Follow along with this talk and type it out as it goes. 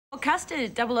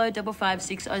Custard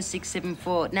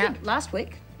 0055560674. Now, last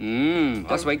week.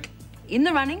 Last week. In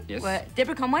the running Yes. were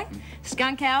Deborah Conway,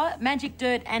 Skunk Hour, Magic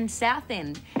Dirt and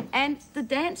Southend. And the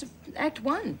dance act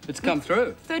won. It's come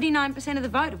through. 39% of the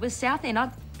vote. It was Southend. I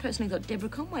personally thought Deborah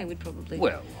Conway would probably...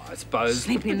 Well, I suppose...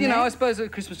 Slip in you know, there. I suppose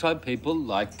at Christmas time people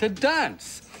like to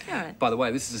dance. All right. By the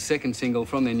way, this is the second single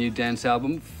from their new dance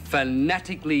album,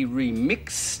 Fanatically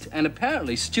Remixed. And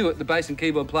apparently Stuart, the bass and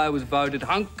keyboard player, was voted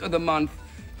Hunk of the Month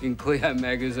in Clio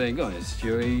magazine. Go on,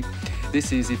 Stewie.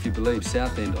 This is If You Believe,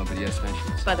 Southend on Video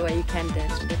Smashes. By the way, you can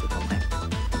dance with Deborah Conway.